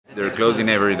They're closing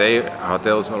every day,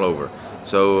 hotels all over.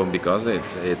 So because there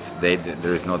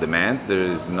is no demand, there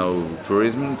is no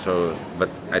tourism. So, but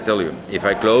I tell you, if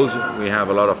I close, we have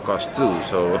a lot of cost too.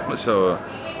 So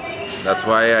that's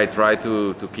why I try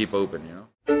to keep open.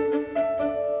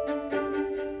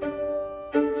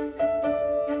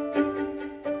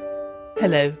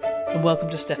 Hello, and welcome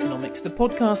to Stephanomics, the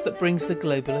podcast that brings the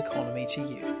global economy to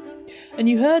you. And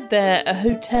you heard there a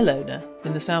hotel owner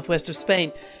in the southwest of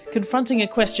Spain confronting a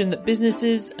question that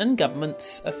businesses and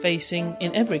governments are facing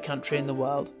in every country in the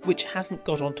world which hasn't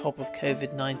got on top of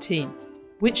COVID-19.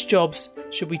 Which jobs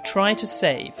should we try to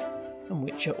save and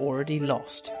which are already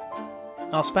lost?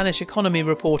 Our Spanish economy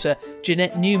reporter,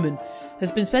 Jeannette Neumann,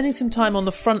 has been spending some time on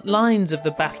the front lines of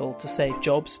the battle to save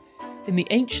jobs in the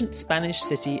ancient Spanish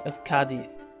city of Cadiz.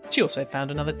 She also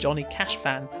found another Johnny Cash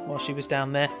fan while she was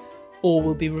down there. All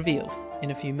will be revealed in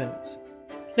a few moments.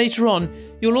 Later on,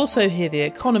 you'll also hear the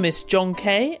economists John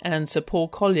Kay and Sir Paul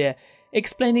Collier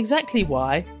explain exactly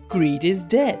why greed is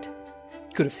dead.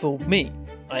 Could have fooled me,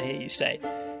 I hear you say.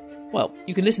 Well,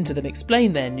 you can listen to them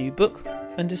explain their new book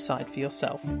and decide for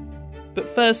yourself. But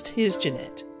first, here's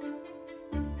Jeanette.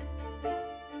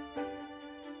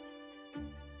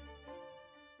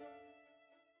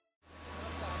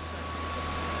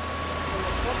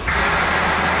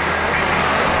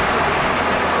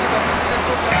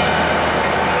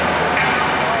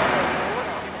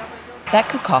 That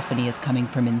cacophony is coming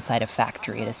from inside a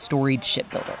factory at a storied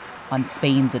shipbuilder on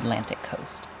Spain's Atlantic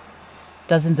coast.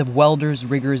 Dozens of welders,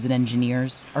 riggers, and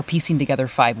engineers are piecing together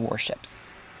 5 warships.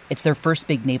 It's their first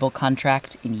big naval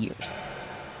contract in years.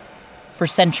 For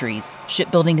centuries,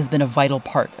 shipbuilding has been a vital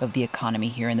part of the economy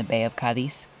here in the Bay of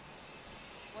Cadiz.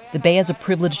 The bay has a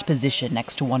privileged position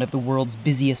next to one of the world's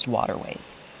busiest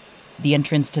waterways, the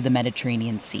entrance to the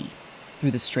Mediterranean Sea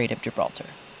through the Strait of Gibraltar.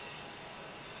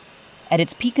 At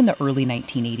its peak in the early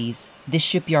 1980s, this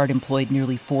shipyard employed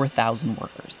nearly 4,000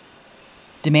 workers.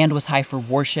 Demand was high for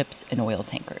warships and oil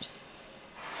tankers.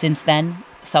 Since then,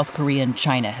 South Korea and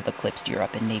China have eclipsed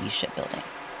Europe in Navy shipbuilding.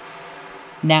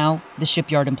 Now, the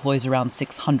shipyard employs around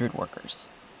 600 workers,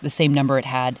 the same number it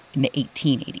had in the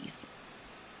 1880s.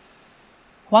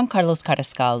 Juan Carlos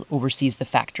Carrascal oversees the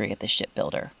factory at the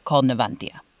shipbuilder, called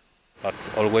Navantia. But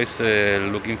always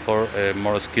looking for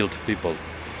more skilled people.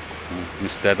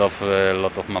 Instead of a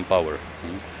lot of manpower.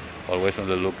 Always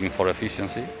looking for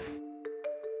efficiency.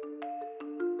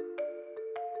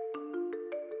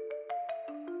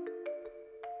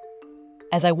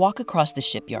 As I walk across the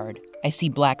shipyard, I see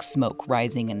black smoke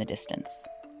rising in the distance.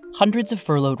 Hundreds of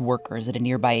furloughed workers at a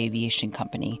nearby aviation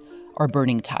company are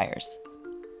burning tires.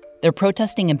 They're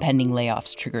protesting impending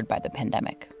layoffs triggered by the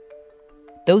pandemic.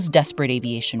 Those desperate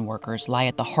aviation workers lie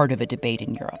at the heart of a debate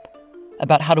in Europe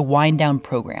about how to wind down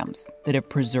programs that have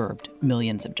preserved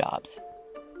millions of jobs.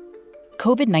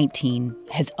 COVID-19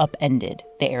 has upended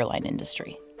the airline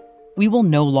industry. We will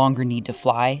no longer need to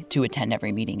fly to attend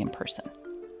every meeting in person.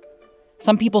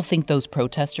 Some people think those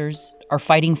protesters are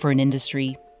fighting for an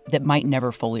industry that might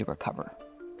never fully recover.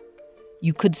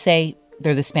 You could say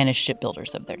they're the Spanish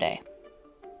shipbuilders of their day.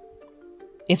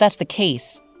 If that's the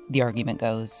case, the argument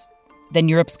goes, then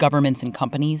Europe's governments and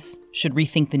companies should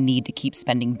rethink the need to keep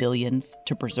spending billions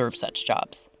to preserve such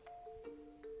jobs.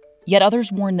 Yet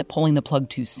others warn that pulling the plug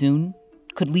too soon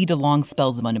could lead to long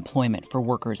spells of unemployment for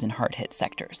workers in hard-hit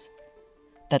sectors.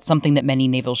 That's something that many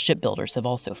naval shipbuilders have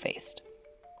also faced.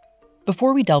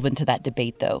 Before we delve into that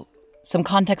debate, though, some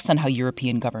context on how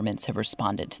European governments have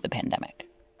responded to the pandemic.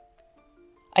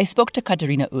 I spoke to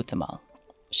Caterina Utamal.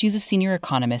 She's a senior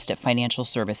economist at financial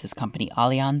services company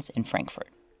Allianz in Frankfurt.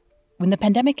 When the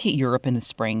pandemic hit Europe in the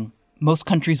spring, most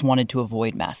countries wanted to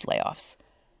avoid mass layoffs,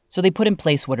 so they put in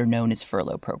place what are known as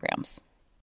furlough programs.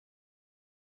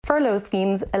 Furlough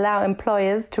schemes allow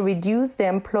employers to reduce their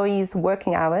employees'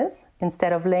 working hours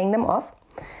instead of laying them off,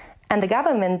 and the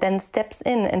government then steps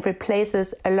in and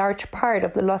replaces a large part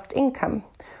of the lost income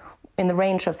in the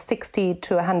range of 60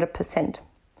 to 100%.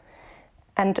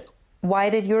 And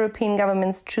why did European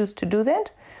governments choose to do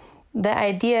that? The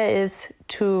idea is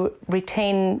to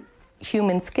retain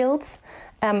human skills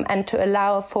and to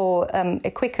allow for a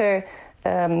quicker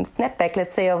snapback,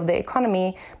 let's say, of the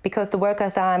economy, because the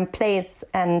workers are in place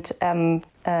and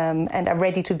are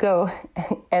ready to go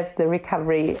as the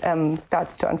recovery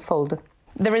starts to unfold.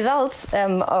 The results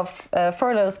of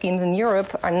furlough schemes in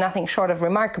Europe are nothing short of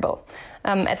remarkable.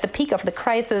 At the peak of the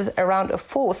crisis, around a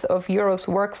fourth of Europe's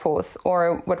workforce,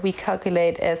 or what we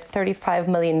calculate as 35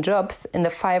 million jobs in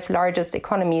the 5 largest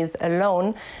economies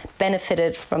alone,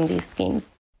 benefited from these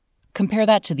schemes. Compare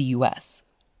that to the US.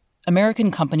 American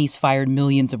companies fired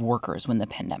millions of workers when the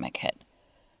pandemic hit.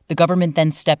 The government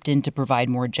then stepped in to provide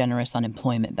more generous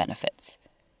unemployment benefits.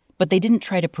 But they didn't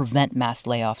try to prevent mass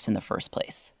layoffs in the first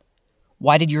place.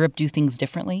 Why did Europe do things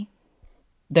differently?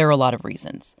 There are a lot of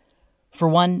reasons. For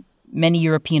one, many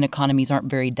European economies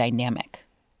aren't very dynamic.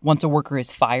 Once a worker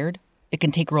is fired, it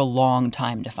can take her a long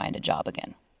time to find a job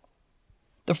again.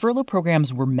 The furlough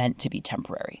programs were meant to be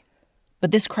temporary.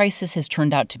 But this crisis has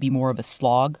turned out to be more of a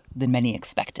slog than many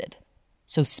expected.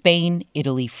 So Spain,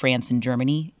 Italy, France, and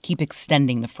Germany keep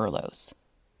extending the furloughs.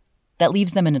 That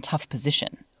leaves them in a tough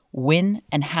position. When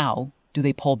and how do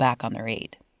they pull back on their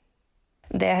aid?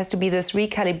 There has to be this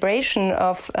recalibration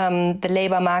of the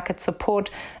labor market support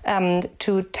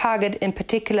to target, in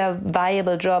particular,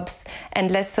 viable jobs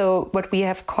and less so what we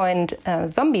have coined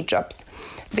zombie jobs.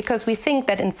 Because we think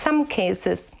that in some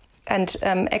cases, and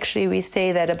actually we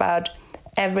say that about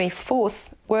every fourth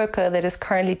worker that is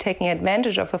currently taking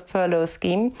advantage of a furlough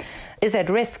scheme is at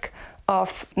risk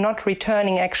of not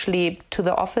returning actually to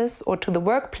the office or to the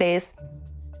workplace.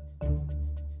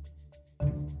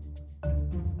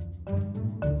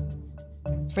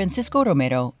 Francisco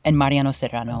Romero and Mariano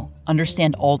Serrano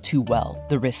understand all too well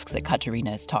the risks that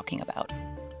Caterina is talking about.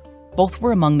 Both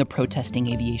were among the protesting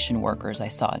aviation workers I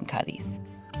saw in Cadiz.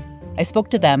 I spoke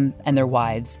to them and their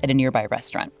wives at a nearby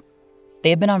restaurant. They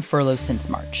have been on furlough since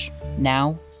March.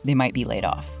 Now, they might be laid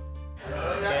off.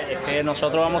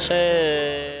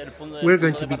 We're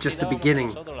going to be just the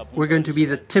beginning. We're going to be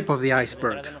the tip of the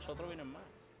iceberg.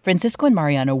 Francisco and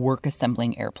Mariano work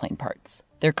assembling airplane parts.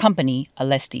 Their company,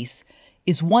 Alestis,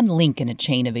 is one link in a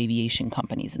chain of aviation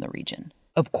companies in the region.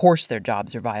 Of course their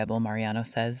jobs are viable, Mariano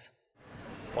says.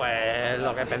 We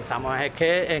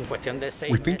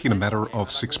think in a matter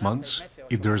of 6 months,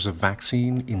 if there's a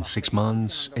vaccine in 6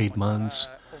 months, 8 months,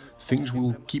 things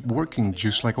will keep working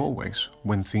just like always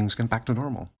when things get back to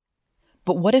normal.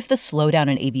 But what if the slowdown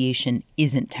in aviation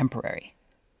isn't temporary?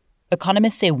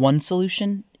 Economists say one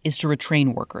solution is to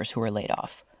retrain workers who are laid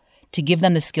off, to give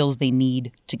them the skills they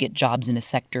need to get jobs in a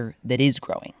sector that is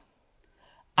growing.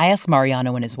 I ask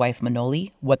Mariano and his wife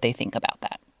Manoli what they think about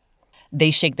that.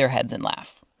 They shake their heads and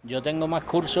laugh. I've done more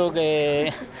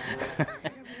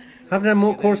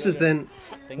courses than...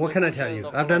 What can I tell you?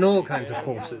 I've done all kinds of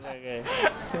courses.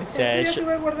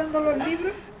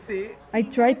 I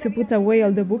tried to put away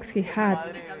all the books he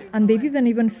had, and they didn't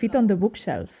even fit on the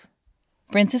bookshelf.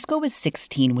 Francisco was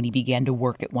 16 when he began to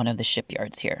work at one of the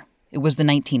shipyards here. It was the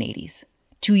 1980s.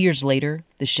 2 years later,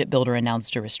 the shipbuilder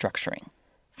announced a restructuring.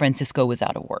 Francisco was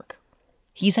out of work.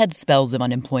 He's had spells of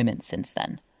unemployment since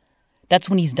then. That's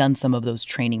when he's done some of those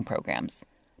training programs,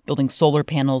 building solar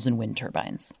panels and wind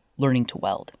turbines, learning to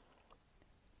weld.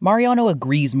 Mariano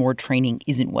agrees more training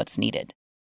isn't what's needed.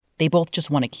 They both just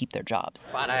want to keep their jobs.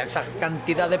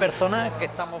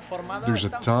 There's a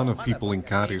ton of people in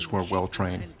Cadiz who are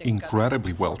well-trained,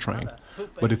 incredibly well-trained.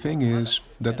 But the thing is,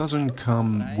 that doesn't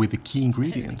come with the key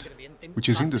ingredient, which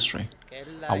is industry.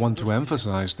 I want to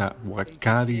emphasize that what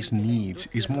Cadiz needs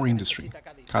is more industry.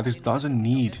 Cadiz doesn't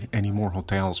need any more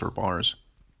hotels or bars.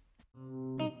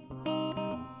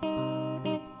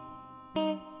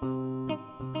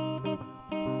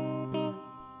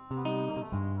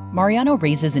 Mariano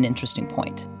raises an interesting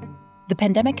point. The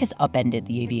pandemic has upended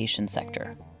the aviation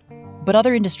sector, but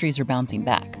other industries are bouncing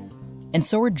back. And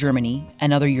so are Germany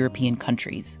and other European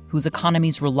countries whose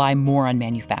economies rely more on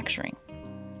manufacturing.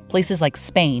 Places like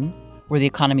Spain, where the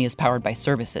economy is powered by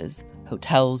services,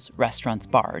 hotels, restaurants,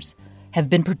 bars, have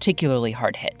been particularly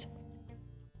hard hit.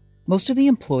 Most of the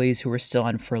employees who are still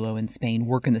on furlough in Spain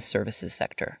work in the services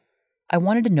sector. I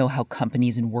wanted to know how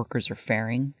companies and workers are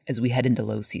faring as we head into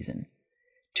low season.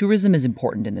 Tourism is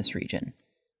important in this region.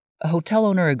 A hotel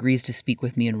owner agrees to speak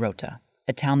with me in Rota,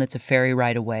 a town that's a ferry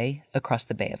ride away across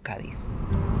the Bay of Cadiz.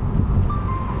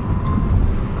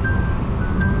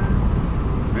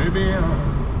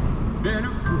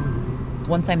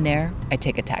 Once I'm there, I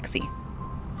take a taxi.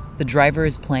 The driver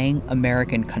is playing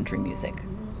American country music.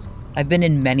 I've been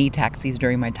in many taxis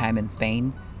during my time in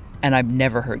Spain, and I've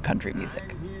never heard country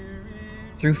music.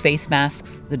 Through face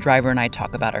masks, the driver and I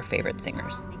talk about our favorite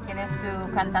singers. ¿Quién es tu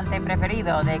cantante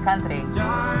preferido de country?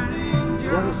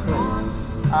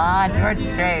 Ah, George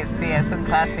Strait, sí, es un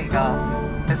clásico.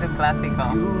 Es un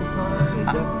clásico.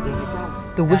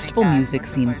 The wistful music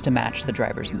seems to match the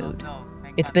driver's mood.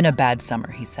 It's been a bad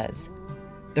summer, he says.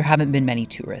 There haven't been many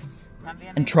tourists,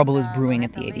 and trouble is brewing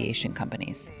at the aviation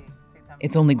companies.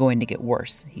 It's only going to get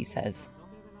worse, he says.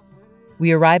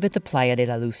 We arrive at the Playa de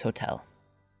la Luz Hotel.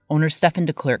 Owner Stefan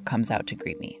de Klerk comes out to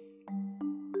greet me.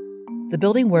 The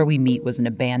building where we meet was an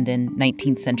abandoned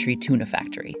 19th century tuna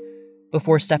factory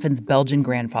before Stefan's Belgian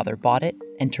grandfather bought it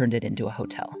and turned it into a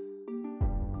hotel.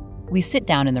 We sit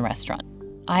down in the restaurant.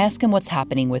 I ask him what's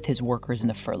happening with his workers in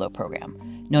the furlough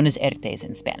program, known as ERTEs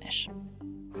in Spanish.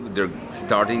 They're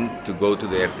starting to go to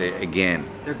the ERTE again.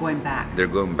 They're going back. They're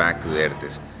going back to the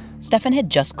ERTEs. Stefan had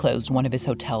just closed one of his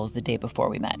hotels the day before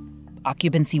we met.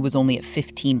 Occupancy was only at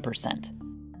 15%.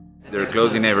 They're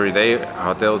closing every day,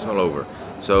 hotels all over.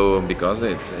 So because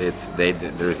there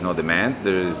is no demand,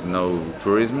 there is no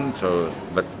tourism. So,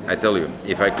 but I tell you,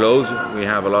 if I close, we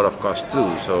have a lot of cost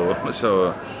too.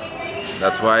 So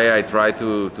that's why I try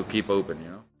to keep open.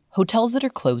 Hotels that are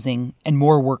closing and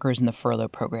more workers in the furlough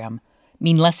program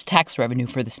mean less tax revenue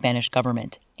for the Spanish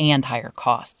government and higher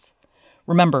costs.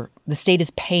 Remember, the state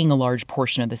is paying a large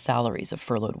portion of the salaries of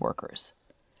furloughed workers.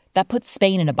 That puts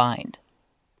Spain in a bind.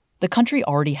 The country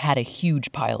already had a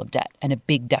huge pile of debt and a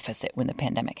big deficit when the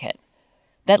pandemic hit.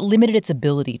 That limited its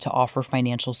ability to offer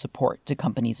financial support to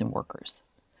companies and workers.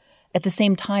 At the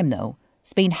same time, though,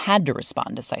 Spain had to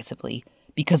respond decisively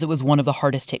because it was one of the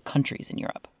hardest hit countries in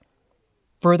Europe.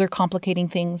 Further complicating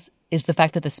things is the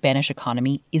fact that the Spanish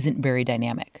economy isn't very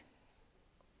dynamic.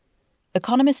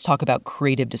 Economists talk about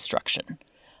creative destruction.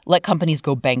 Let companies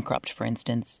go bankrupt, for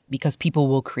instance, because people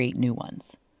will create new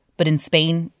ones. But in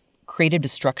Spain, creative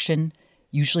destruction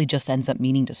usually just ends up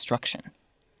meaning destruction.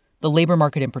 The labor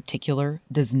market in particular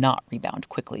does not rebound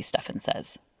quickly, Stefan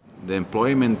says. The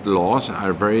employment laws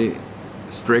are very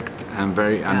strict and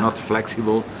not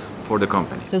flexible for the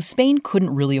company. So Spain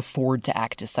couldn't really afford to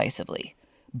act decisively.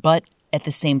 But at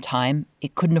the same time,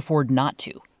 it couldn't afford not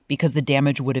to, because the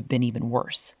damage would have been even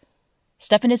worse.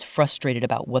 Stefan is frustrated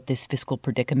about what this fiscal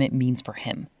predicament means for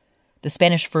him. The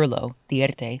Spanish furlough, the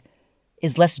ERTE,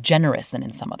 is less generous than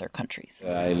in some other countries.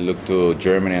 I look to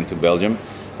Germany and to Belgium,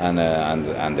 and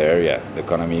there, the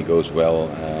economy goes well,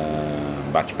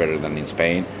 much better than in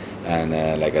Spain.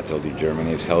 And like I told you,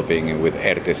 Germany is helping with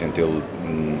ERTEs until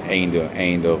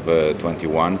end of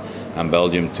 21, and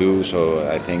Belgium too. So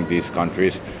I think these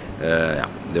countries,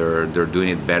 they're doing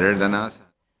it better than us.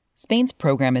 Spain's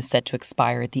program is set to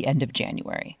expire at the end of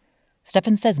January.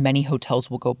 Stefan says many hotels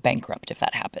will go bankrupt if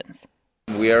that happens.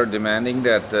 We are demanding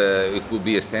that it will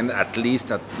be extended at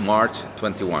least at March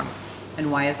 21.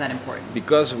 And why is that important?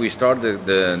 Because we start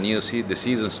the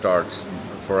season starts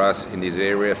for us in this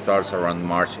area starts around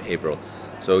March, April.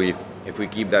 So if we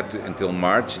keep that until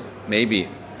March, maybe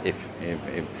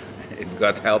if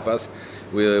God help us,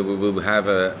 we will have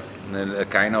a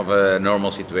kind of a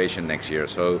normal situation next year.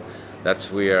 So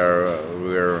that's we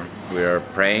are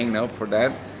praying now for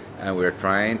that, and we're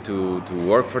trying to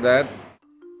work for that.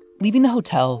 Leaving the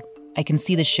hotel, I can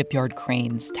see the shipyard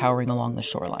cranes towering along the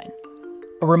shoreline.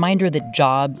 A reminder that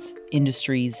jobs,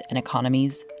 industries, and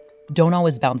economies don't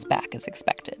always bounce back as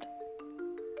expected.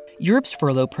 Europe's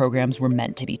furlough programs were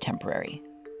meant to be temporary.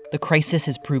 The crisis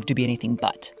has proved to be anything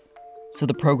but, so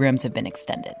the programs have been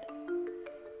extended.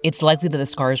 It's likely that the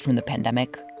scars from the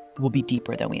pandemic will be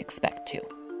deeper than we expect to.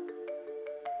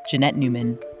 Jeannette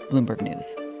Neumann, Bloomberg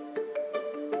News.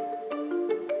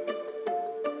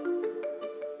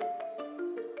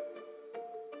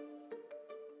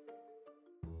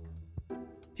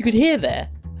 You could hear there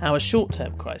how a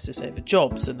short-term crisis over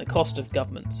jobs and the cost of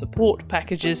government support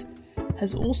packages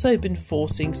has also been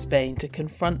forcing Spain to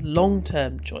confront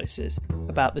long-term choices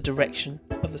about the direction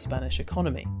of the Spanish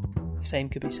economy. The same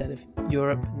could be said of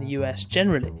Europe and the US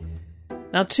generally.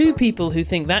 Now, two people who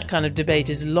think that kind of debate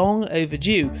is long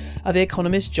overdue are the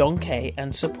economists John Kay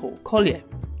and Sir Paul Collier.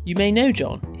 You may know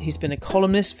John. He's been a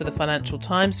columnist for the Financial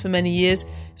Times for many years.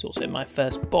 He's also my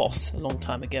first boss a long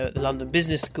time ago at the London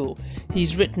Business School.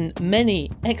 He's written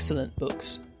many excellent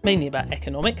books, mainly about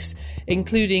economics,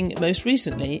 including most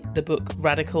recently the book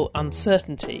Radical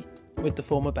Uncertainty with the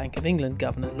former Bank of England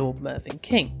Governor Lord Mervyn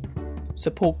King.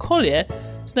 Sir Paul Collier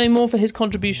is known more for his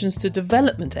contributions to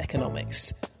development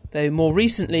economics, though more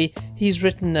recently he's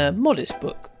written a modest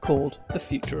book called The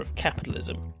Future of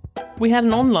Capitalism. We had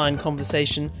an online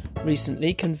conversation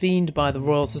recently convened by the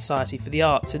Royal Society for the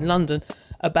Arts in London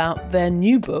about their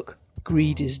new book,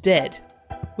 Greed is Dead,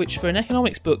 which for an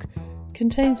economics book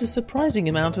contains a surprising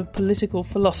amount of political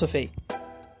philosophy.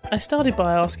 I started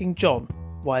by asking John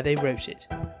why they wrote it.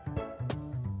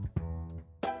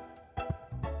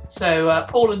 So,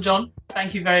 Paul and John,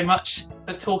 thank you very much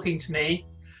for talking to me.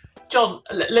 John,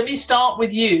 let me start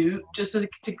with you, just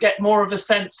to get more of a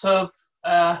sense of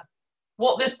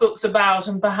what this book's about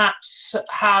and perhaps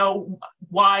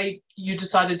why you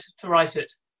decided to write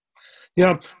it.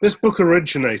 Yeah, this book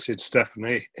originated,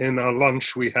 Stephanie, in a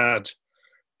lunch we had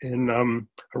in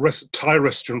a Thai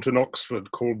restaurant in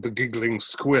Oxford called the Giggling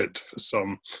Squid for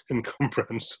some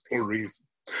incomprehensible reason.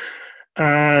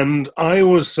 And I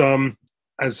was,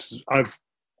 as I've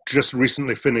just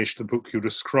recently finished the book you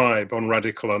describe on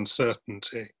radical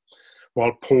uncertainty,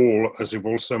 while Paul, as you've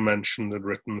also mentioned, had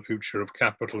written The Future of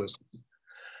Capitalism.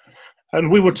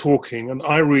 And we were talking, and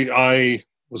I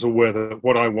was aware that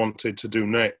what I wanted to do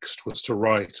next was to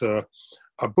write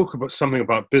a book about something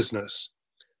about business,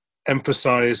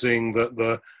 emphasizing that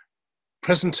the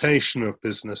presentation of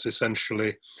business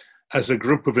essentially as a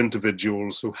group of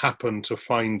individuals who happen to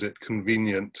find it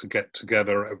convenient to get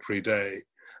together every day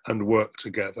and work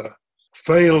together,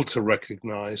 failed to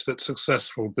recognize that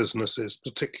successful businesses,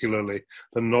 particularly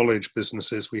the knowledge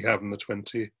businesses we have in the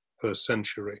 21st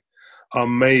century, are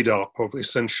made up of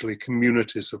essentially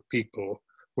communities of people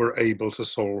who are able to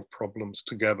solve problems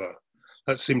together.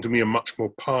 That seemed to me a much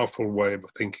more powerful way of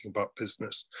thinking about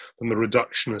business than the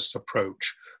reductionist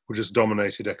approach which has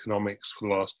dominated economics for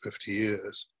the last 50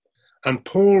 years. And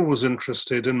Paul was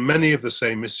interested in many of the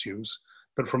same issues,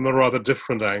 but from the rather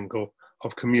different angle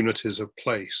of communities of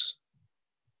place.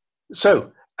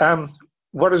 So,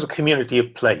 what is a community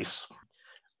of place?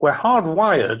 We're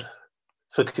hardwired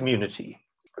for community.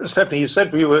 Stephanie, you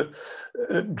said we were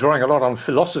drawing a lot on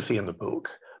philosophy in the book,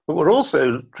 but we're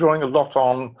also drawing a lot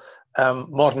on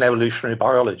modern evolutionary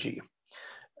biology.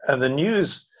 And the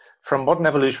news from modern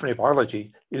evolutionary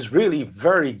biology is really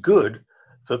very good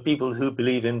for people who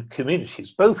believe in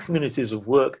communities, both communities of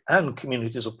work and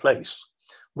communities of place.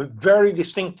 We're very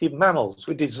distinctive mammals.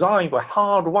 We're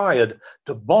hardwired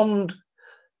to bond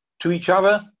to each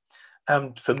other,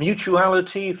 and for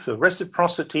mutuality, for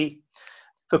reciprocity,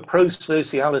 for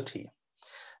prosociality.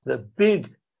 The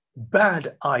big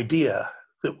bad idea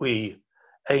that we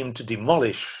aim to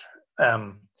demolish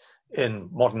in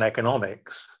modern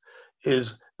economics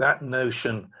is that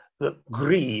notion that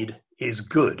greed is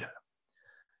good,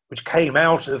 which came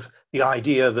out of the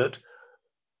idea that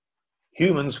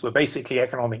humans were basically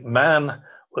economic man,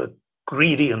 were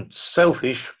greedy and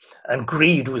selfish, and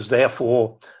greed was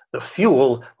therefore the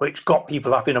fuel which got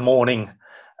people up in the morning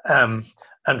and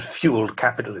fueled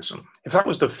capitalism. If that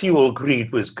was the fuel,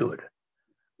 greed was good.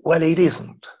 Well, it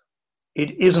isn't.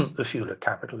 It isn't the fuel of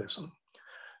capitalism.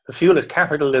 The fuel of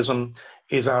capitalism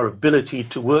is our ability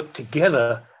to work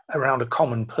together around a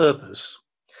common purpose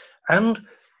and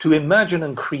to imagine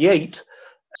and create.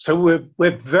 So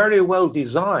we're very well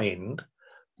designed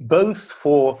both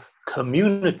for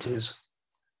communities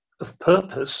of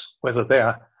purpose, whether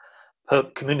they're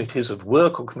communities of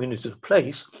work or communities of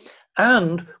place,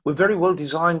 and we're very well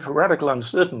designed for radical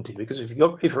uncertainty, because if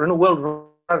you're in a world of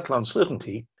radical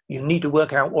uncertainty, you need to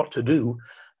work out what to do,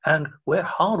 and we're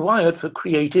hardwired for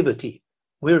creativity.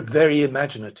 We're very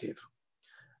imaginative.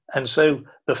 And so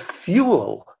the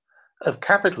fuel of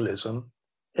capitalism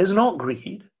is not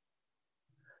greed.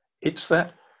 It's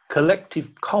that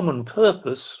collective common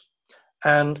purpose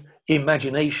and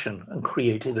imagination and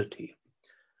creativity.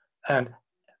 And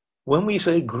when we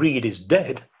say greed is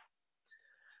dead,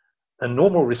 the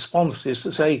normal response is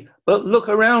to say, but look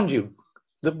around you.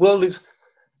 The world is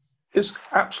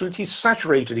absolutely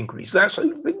saturated in greed.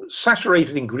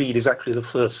 Saturated in greed is actually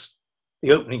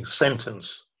the opening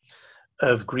sentence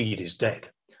of greed is dead.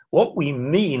 What we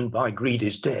mean by greed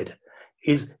is dead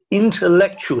is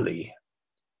intellectually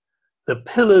the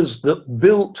pillars that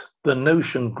built the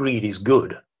notion greed is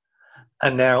good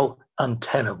are now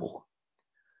untenable.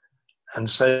 And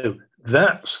so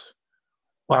that's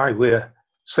why we're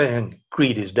saying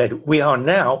greed is dead. We are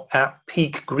now at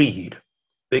peak greed,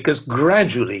 because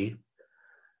gradually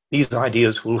these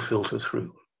ideas will filter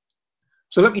through.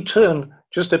 So let me turn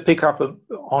just to pick up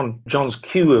on John's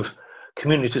cue of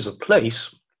communities of place.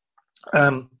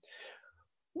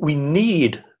 We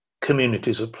need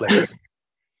communities of place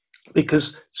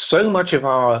because so much of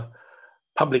our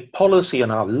public policy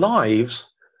and our lives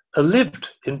are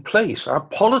lived in place. Our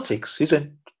politics is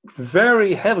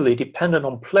very heavily dependent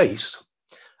on place.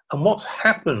 And what's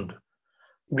happened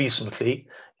recently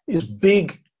is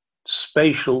big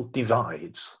spatial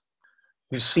divides.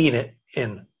 We've seen it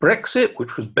in Brexit,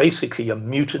 which was basically a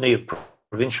mutiny of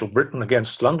provincial Britain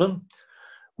against London.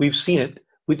 We've seen it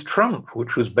with Trump,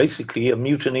 which was basically a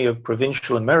mutiny of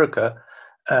provincial America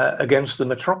against the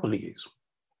metropoles.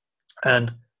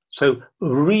 And so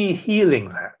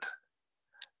rehealing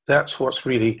that's what's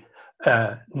really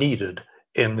needed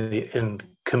in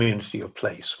community of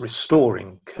place,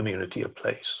 restoring community of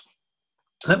place.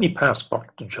 Let me pass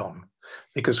back to John,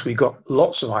 because we got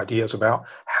lots of ideas about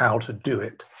how to do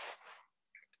it.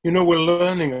 You know, we're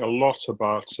learning a lot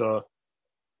about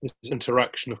this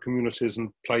interaction of communities and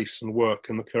place and work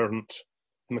in the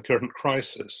current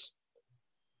crisis.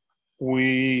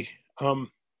 We,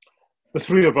 the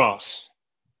three of us,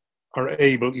 are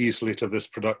able easily to have this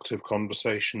productive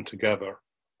conversation together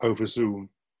over Zoom.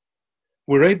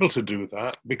 we're able to do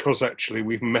that because actually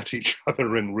we've met each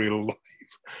other in real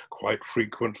life quite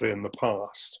frequently in the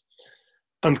past.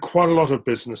 And quite a lot of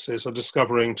businesses are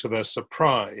discovering to their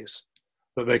surprise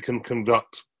that they can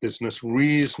conduct business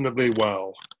reasonably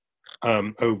well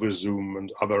over Zoom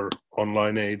and other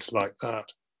online aids like that.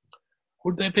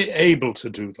 Would they be able to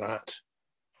do that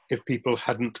if people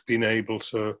hadn't been able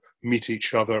to meet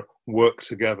each other, work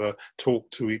together, talk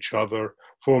to each other,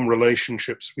 form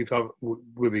relationships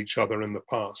with each other in the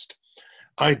past?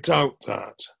 I doubt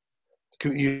that.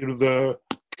 The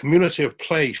community of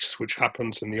place, which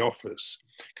happens in the office,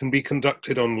 can be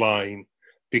conducted online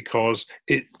because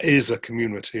it is a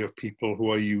community of people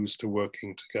who are used to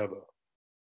working together.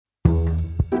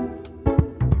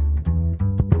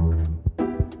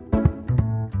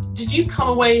 Did you come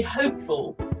away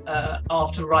hopeful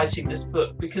after writing this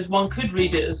book? Because one could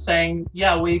read it as saying,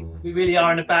 yeah, we really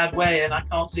are in a bad way and I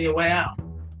can't see a way out.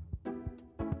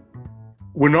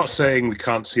 We're not saying we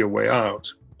can't see a way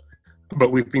out,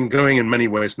 but we've been going in many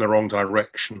ways in the wrong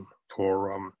direction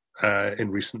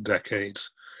in recent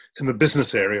decades. In the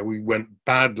business area, we went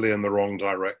badly in the wrong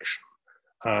direction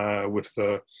with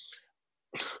the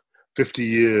 50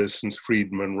 years since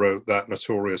Friedman wrote that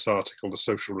notorious article, The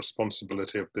Social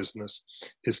Responsibility of Business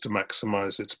is to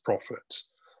Maximize Its Profits.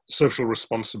 The social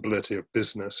responsibility of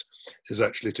business is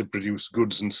actually to produce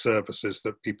goods and services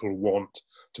that people want,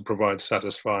 to provide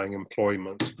satisfying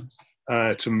employment,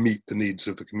 to meet the needs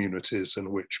of the communities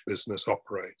in which business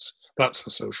operates. That's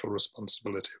the social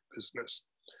responsibility of business.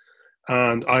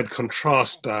 And I'd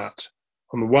contrast that,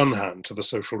 on the one hand, to the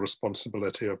social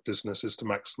responsibility of business is to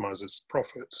maximize its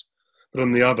profits. But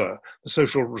on the other, the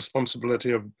social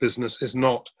responsibility of business is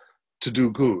not to do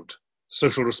good. The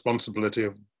social responsibility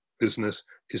of business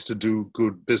is to do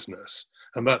good business.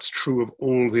 And that's true of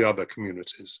all the other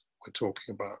communities we're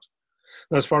talking about.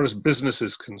 Now, as far as business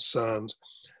is concerned,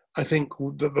 I think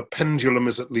that the pendulum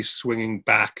is at least swinging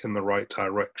back in the right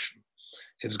direction.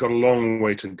 It's got a long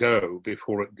way to go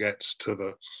before it gets to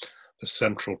the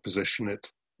central position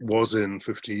it was in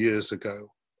 50 years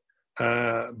ago.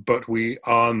 But we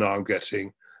are now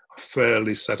getting a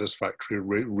fairly satisfactory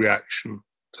reaction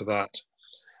to that.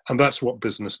 And that's what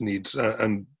business needs.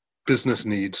 And business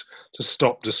needs to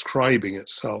stop describing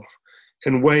itself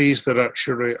in ways that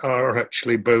are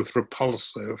actually both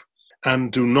repulsive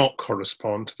and do not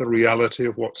correspond to the reality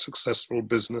of what successful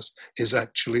business is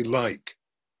actually like.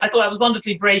 I thought that was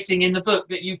wonderfully bracing in the book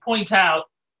that you point out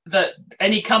that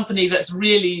any company that's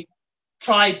really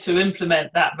tried to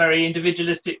implement that very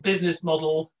individualistic business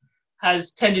model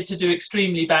has tended to do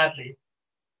extremely badly.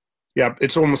 Yeah,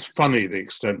 it's almost funny the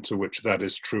extent to which that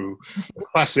is true. The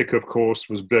classic, of course,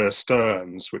 was Bear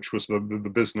Stearns, which was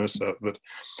the business that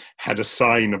had a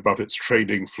sign above its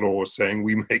trading floor saying,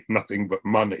 "We make nothing but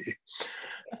money."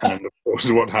 And of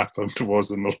course, what happened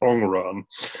was, in the long run,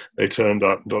 they turned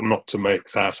out not to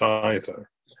make that either.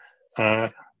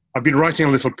 I've been writing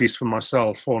a little piece for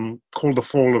myself called The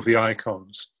Fall of the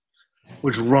Icons,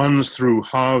 which runs through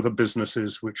how the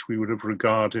businesses which we would have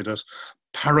regarded as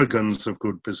paragons of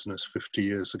good business 50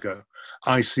 years ago,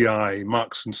 ICI,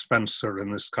 Marks and Spencer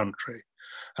in this country,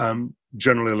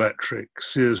 General Electric,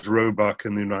 Sears Roebuck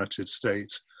in the United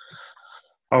States,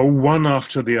 are one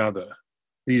after the other.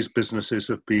 These businesses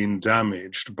have been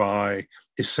damaged by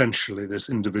essentially this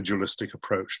individualistic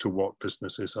approach to what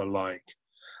businesses are like.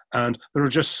 And there are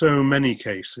just so many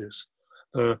cases.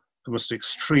 The most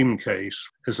extreme case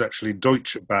is actually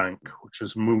Deutsche Bank, which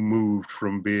has moved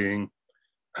from being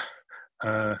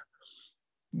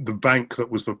the bank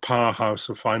that was the powerhouse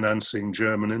of financing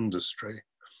German industry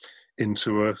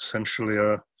into essentially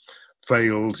a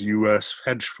failed US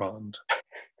hedge fund.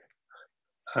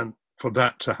 And for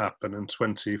that to happen in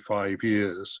 25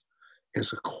 years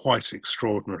is a quite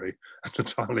extraordinary and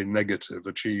entirely negative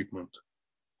achievement.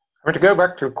 To go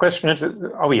back to a question,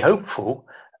 are we hopeful?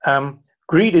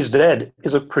 Greed is Dead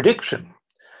is a prediction.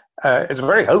 It's a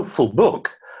very hopeful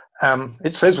book.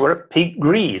 It says we're at peak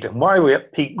greed. And why are we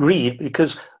at peak greed?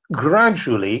 Because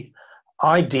gradually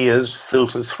ideas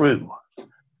filter through.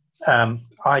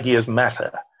 Ideas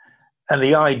matter. And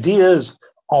the ideas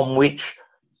on which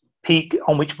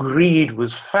greed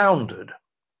was founded,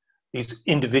 these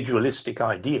individualistic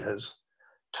ideas,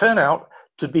 turn out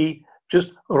to be just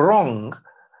wrong.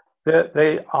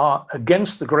 They are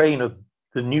against the grain of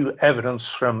the new evidence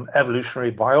from evolutionary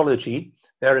biology.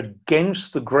 They're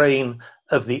against the grain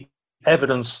of the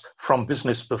evidence from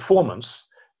business performance.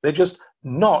 They're just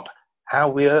not how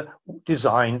we're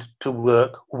designed to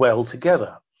work well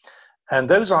together. And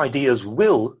those ideas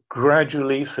will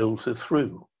gradually filter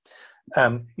through.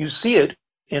 You see it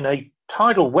in a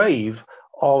tidal wave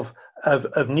of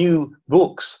of new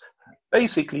books,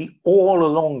 basically all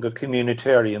along a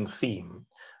communitarian theme,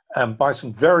 by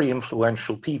some very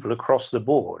influential people across the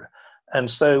board. And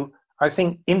so I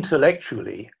think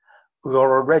intellectually, we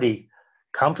are already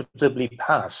comfortably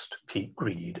past peak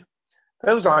greed.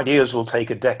 Those ideas will take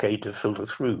a decade to filter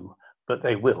through, but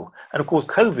they will. And of course,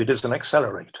 COVID is an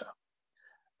accelerator,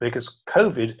 because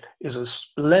COVID is a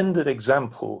splendid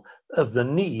example of the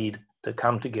need to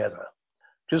come together.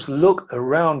 Just look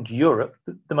around Europe.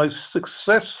 The most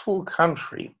successful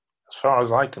country, as far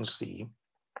as I can see,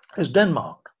 is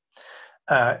Denmark.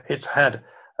 It's had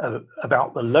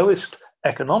about the lowest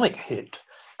economic hit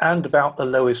and about the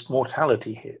lowest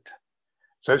mortality hit.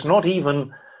 So it's not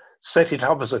even set it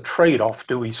up as a trade-off.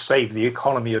 Do we save the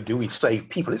economy or do we save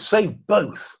people? It's saved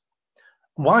both.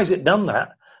 Why has it done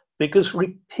that? Because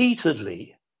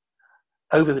repeatedly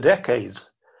over the decades,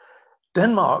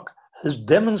 Denmark has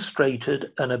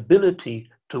demonstrated an ability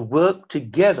to work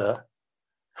together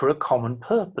for a common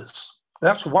purpose.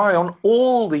 That's why on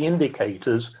all the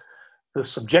indicators, the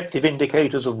subjective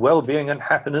indicators of well-being and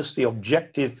happiness, the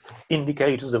objective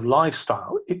indicators of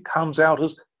lifestyle, it comes out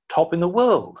as top in the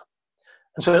world.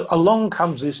 And so along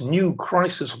comes this new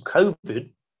crisis of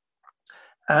COVID,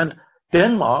 and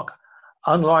Denmark,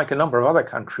 unlike a number of other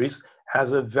countries,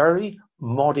 has a very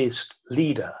modest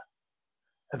leader,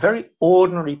 a very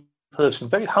ordinary person,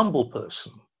 very humble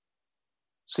person,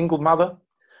 single mother.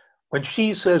 When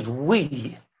she says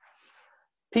we,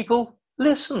 people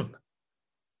listen.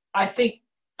 I think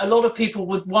a lot of people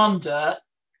would wonder,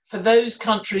 for those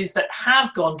countries that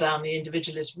have gone down the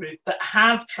individualist route, that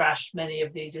have trashed many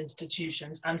of these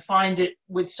institutions and find it,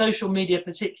 with social media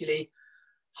particularly,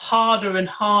 harder and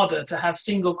harder to have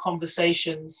single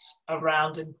conversations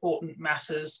around important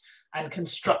matters and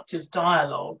constructive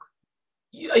dialogue.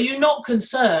 Are you not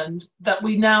concerned that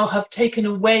we now have taken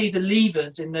away the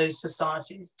levers in those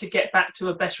societies to get back to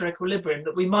a better equilibrium,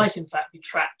 that we might in fact be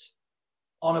trapped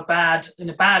in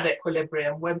a bad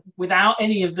equilibrium without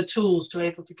any of the tools to be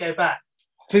able to go back?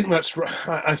 I think that's right.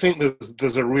 I think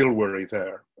there's a real worry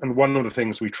there. And one of the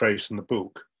things we trace in the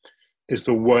book is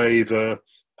the way the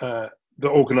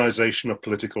organization of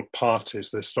political parties,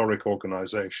 the historic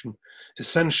organization,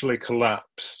 essentially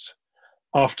collapsed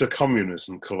after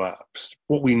communism collapsed.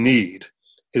 What we need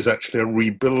is actually a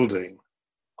rebuilding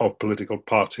of political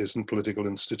parties and political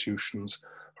institutions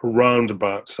around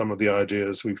about some of the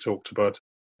ideas we've talked about.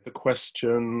 The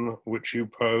question which you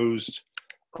posed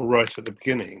right at the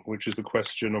beginning, which is the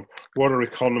question of what are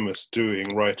economists doing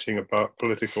writing about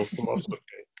political philosophy?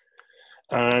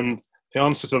 And the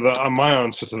answer to that, my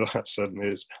answer to that certainly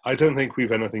is, I don't think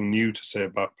we've anything new to say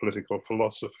about political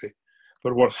philosophy.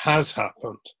 But what has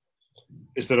happened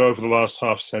is that over the last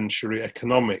half century,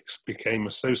 economics became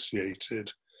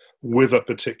associated with a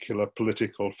particular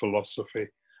political philosophy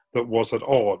that was at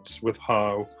odds with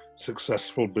how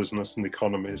successful business and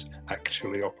economies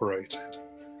actually operated.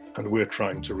 And we're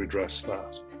trying to redress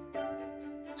that.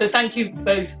 So thank you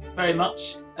both very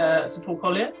much, Sir Paul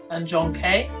Collier and John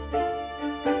Kay.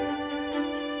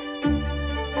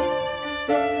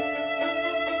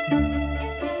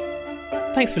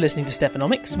 Thanks for listening to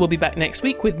Stephanomics. We'll be back next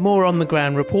week with more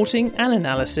on-the-ground reporting and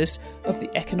analysis of the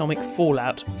economic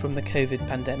fallout from the COVID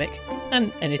pandemic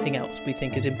and anything else we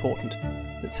think is important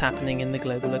that's happening in the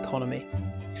global economy.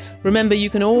 Remember, you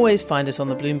can always find us on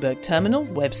the Bloomberg Terminal,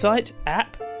 website,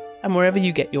 app, and wherever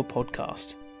you get your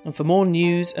podcast. And for more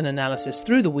news and analysis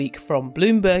through the week from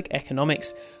Bloomberg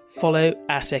Economics, follow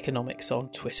 @Economics on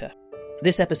Twitter.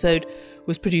 This episode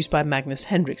was produced by Magnus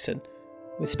Hendrickson,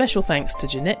 with special thanks to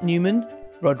Jeannette Neumann,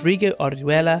 Rodrigo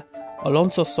Orihuela,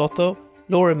 Alonso Soto,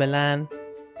 Laura Milan,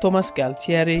 Thomas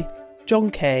Galtieri,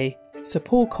 John Kay, Sir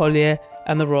Paul Collier,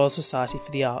 and the Royal Society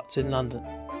for the Arts in London.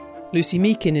 Lucy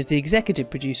Meakin is the executive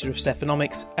producer of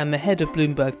Stephanomics, and the head of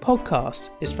Bloomberg Podcast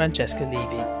is Francesca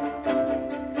Levy.